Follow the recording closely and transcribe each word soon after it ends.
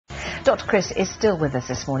Dr. Chris is still with us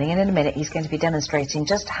this morning, and in a minute he's going to be demonstrating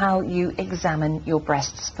just how you examine your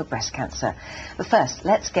breasts for breast cancer. But first,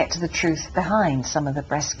 let's get to the truth behind some of the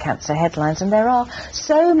breast cancer headlines, and there are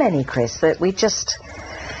so many, Chris, that we just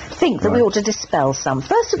think that we ought to dispel some.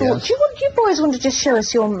 First of all, do you boys want to just show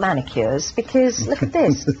us your manicures? Because look at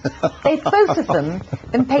this. They've both of them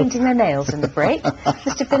been painting their nails in the break.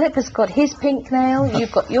 Mr. Philip has got his pink nail,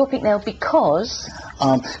 you've got your pink nail because...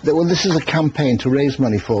 well, this is a campaign to raise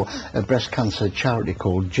money for a breast cancer charity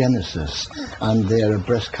called Genesis, and they're a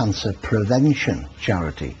breast cancer prevention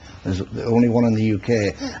charity. There's the only one in the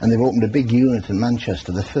UK, and they've opened a big unit in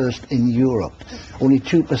Manchester, the first in Europe. Only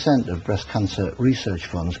 2% of breast cancer research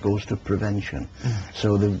funds goes to prevention.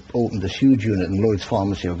 So they've opened this huge unit, and Lloyd's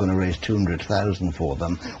Pharmacy are going to raise 200,000 for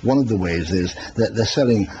them. One of the ways is that they're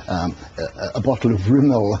selling a bottle of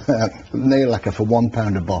Rimmel nail lacquer for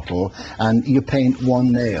 £1 a bottle, and you paint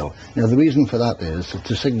one nail. Now the reason for that is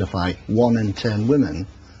to signify 1 in 10 women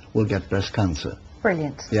will get breast cancer.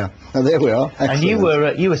 Brilliant. Yeah. Now there we are. Excellent.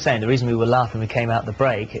 And you were saying the reason we were laughing when we came out the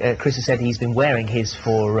break. Chris has said he's been wearing his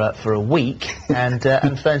for a week, and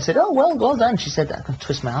Fern said, "Oh well done." She said, "I can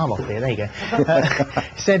twist my arm off here." There you go.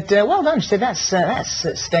 He said, "Well done." She said, "That's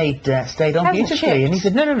stayed on beautifully." And he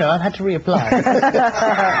said, "No, I've had to reapply."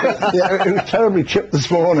 Yeah, it was terribly chipped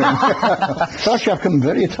this morning. So actually, I've come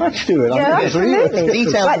very attached to it. Yeah, absolutely.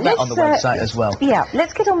 Details of that on the website as well. Yeah,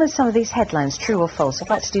 let's get on with some of these headlines, true or false.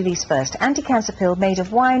 I'd like to do these first. Anti-cancer pill made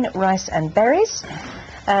of wine, rice and berries.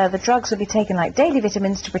 The drugs will be taken like daily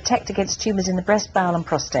vitamins to protect against tumours in the breast, bowel and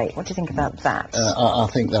prostate. What do you think about that? I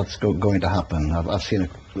think that's going to happen. I've seen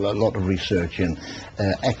a lot of research in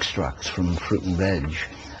extracts from fruit and veg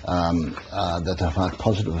that have had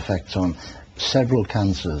positive effects on several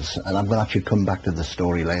cancers, and I'm going to actually come back to the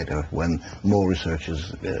story later when more research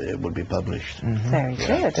will be published. Very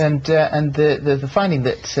good. And the finding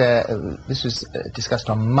that this was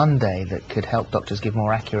discussed on Monday that could help doctors give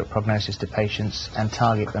more accurate prognosis to patients and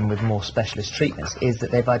target them with more specialist treatments is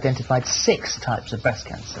that they've identified 6 types of breast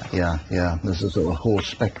cancer. Yeah. There's a sort of whole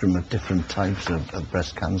spectrum of different types of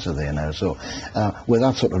breast cancer there now. So with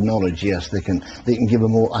that sort of knowledge, yes, they can give a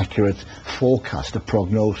more accurate forecast, a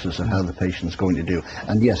prognosis of how the patient's going to do,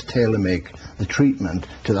 and yes, tailor-make the treatment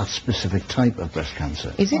to that specific type of breast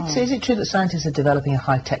cancer. Is it true that scientists are developing a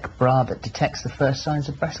high-tech bra that detects the first signs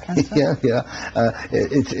of breast cancer? Yeah.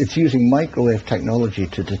 It's using microwave technology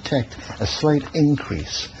to detect a slight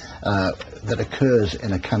increase that occurs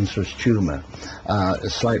in a cancerous tumour, a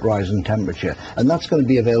slight rise in temperature, and that's going to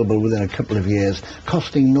be available within a couple of years,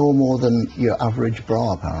 costing no more than your average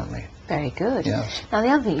bra, apparently. Very good. Yes. Now the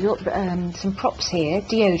other thing, you've got some props here,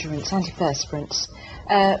 deodorants, antiperspirants.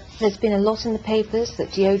 There's been a lot in the papers that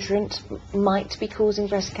deodorant might be causing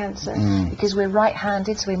breast cancer because we're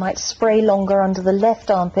right-handed, so we might spray longer under the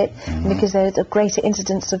left armpit, and because there's a greater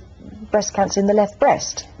incidence of breast cancer in the left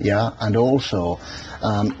breast. Yeah, and also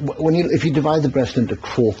if you divide the breast into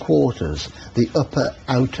 4 quarters, the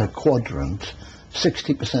outer quadrant,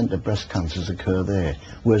 60% of breast cancers occur there,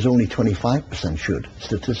 whereas only 25% should,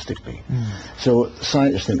 statistically. So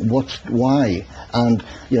scientists think, why? And,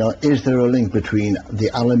 is there a link between the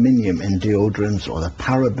aluminium in deodorants or the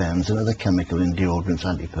parabens and other chemical in deodorants,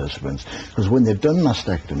 antiperspirants? Because when they've done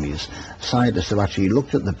mastectomies, scientists have actually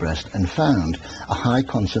looked at the breast and found a high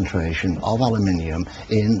concentration of aluminium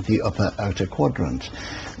in the outer quadrant.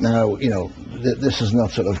 Now, this is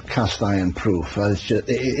not sort of cast iron proof.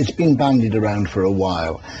 It's been bandied around for a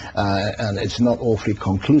while, and it's not awfully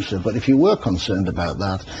conclusive. But if you were concerned about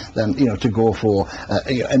that, then to go for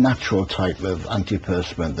a natural type of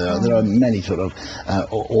antiperspirant. There are many sort of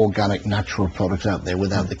organic, natural products out there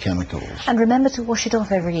without the chemicals. And remember to wash it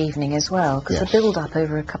off every evening as well, because the build-up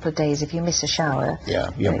over a couple of days, if you miss a shower,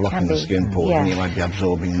 you're blocking the skin pores, and you might be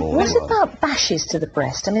absorbing more. What about bashes to the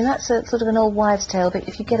breast? I mean, that's a sort of an old wives' tale, but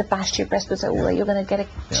if you get a bash to your breast, you're going to get a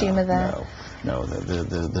tumour there. No,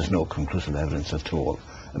 there's no conclusive evidence at all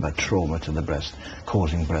about trauma to the breast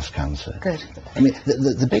causing breast cancer. Good. I mean,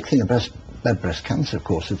 the big thing about breast cancer, of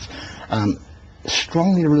course, it's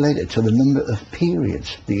strongly related to the number of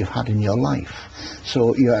periods that you've had in your life.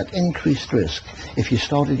 So you're at increased risk if you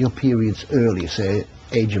started your periods early, say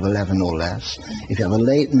age of 11 or less. If you have a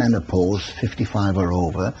late menopause, 55 or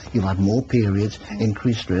over, you've had more periods,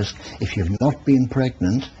 increased risk. If you've not been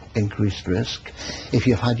pregnant, increased risk. If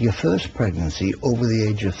you've had your first pregnancy over the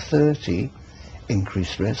age of 30,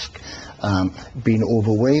 increased risk. Being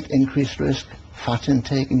overweight, increased risk. Fat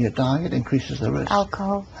intake in your diet increases the risk.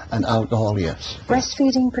 Alcohol. And alcohol, yes.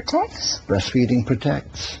 Breastfeeding protects? Breastfeeding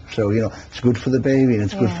protects. So, it's good for the baby and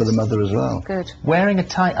it's good for the mother as well. Good. Wearing a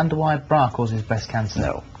tight underwire bra causes breast cancer?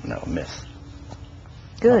 No, myth.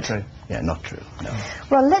 Good. Not true. Yeah, not true. No.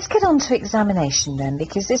 Well, let's get on to examination then,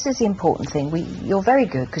 because this is the important thing. You're very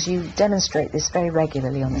good because you demonstrate this very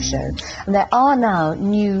regularly on the show. And there are now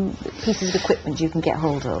new pieces of equipment you can get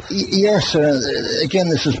hold of. Yes, again,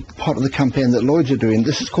 this is part of the campaign that Lloyd's are doing.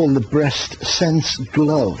 This is called the Breast Sense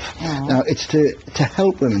Glove. Now, it's to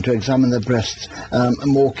help women to examine their breasts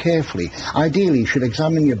more carefully. Ideally, you should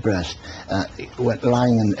examine your breast when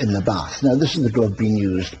lying in the bath. Now, this is the glove being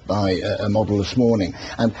used by a model this morning.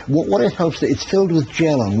 And what it helps, it's filled with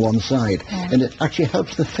gel on one side, and it actually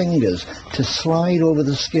helps the fingers to slide over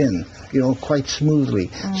the skin, quite smoothly.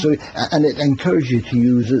 So, and it encourages you to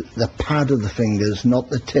use the pad of the fingers, not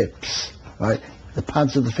the tips, right? The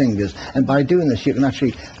pads of the fingers. And by doing this, you can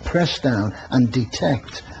actually press down and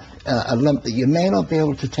detect a lump that you may not be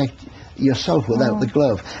able to detect yourself without the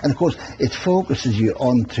glove. And of course, it focuses you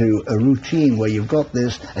onto a routine where you've got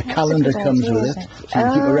this, a calendar comes with it, so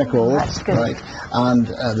you keep a record, right? And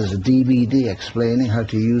there's a DVD explaining how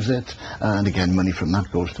to use it, and again, money from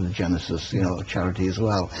that goes to the Genesis, charity as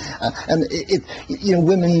well. And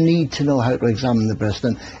women need to know how to examine the breast,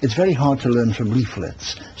 and it's very hard to learn from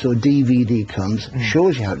leaflets. So a DVD comes,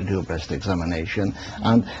 shows you how to do a breast examination,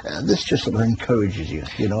 and this just sort of encourages you,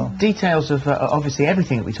 Details of obviously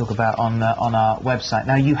everything that we talk about on our website.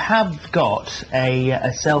 Now, you have got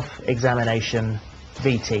a self-examination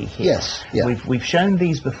VT here. Yes, yeah. We've shown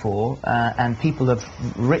these before, and people have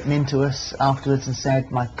written into us afterwards and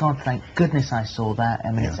said, "My God, thank goodness I saw that.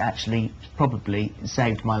 I mean, it's actually probably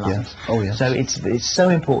saved my life." Yes. Oh, yes. So it's so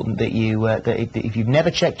important that you if you've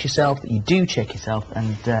never checked yourself, that you do check yourself,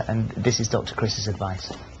 and this is Dr. Chris's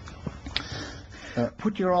advice.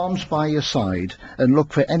 Put your arms by your side and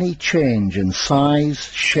look for any change in size,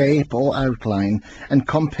 shape or outline, and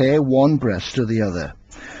compare one breast to the other.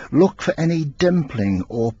 Look for any dimpling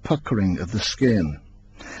or puckering of the skin.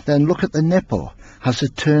 Then look at the nipple. Has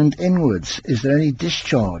it turned inwards? Is there any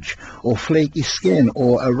discharge or flaky skin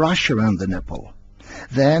or a rash around the nipple?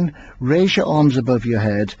 Then raise your arms above your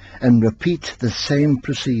head and repeat the same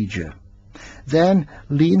procedure. Then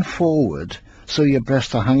lean forward so your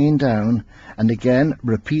breasts are hanging down, and again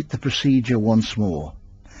repeat the procedure once more.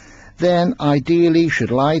 Then ideally you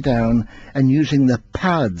should lie down and using the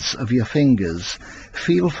pads of your fingers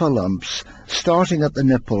feel for lumps, starting at the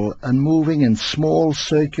nipple and moving in small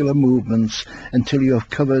circular movements until you have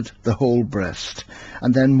covered the whole breast,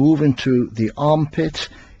 and then move into the armpit,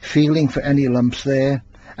 feeling for any lumps there,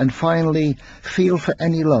 and finally feel for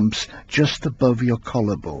any lumps just above your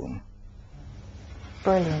collarbone.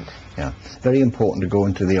 Brilliant. Yeah, very important to go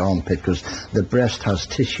into the armpit because the breast has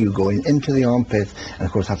tissue going into the armpit, and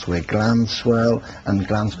of course that's where glands swell, and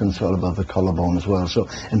glands can swell above the collarbone as well. So,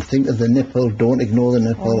 and think of the nipple, don't ignore the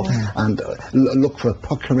nipple, and look for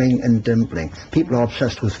puckering and dimpling. People are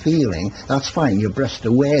obsessed with feeling, that's fine, your breasts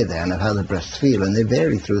aware then of how the breasts feel, and they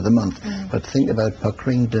vary through the month, but think about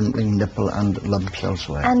puckering, dimpling, nipple and lumps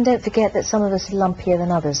elsewhere. And don't forget that some of us are lumpier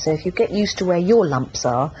than others, so if you get used to where your lumps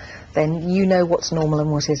are, then you know what's normal and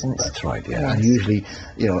what isn't. That's right, yeah. And usually,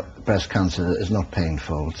 breast cancer is not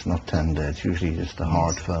painful, it's not tender, it's usually just a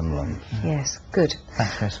hard, firm lump. Yes, good.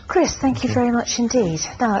 Thanks, Chris. Chris, thank you very much indeed.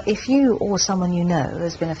 Now, if you or someone you know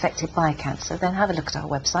has been affected by cancer, then have a look at our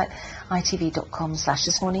website,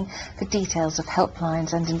 itv.com/thismorning, for details of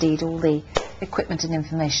helplines and indeed all the equipment and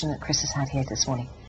information that Chris has had here this morning.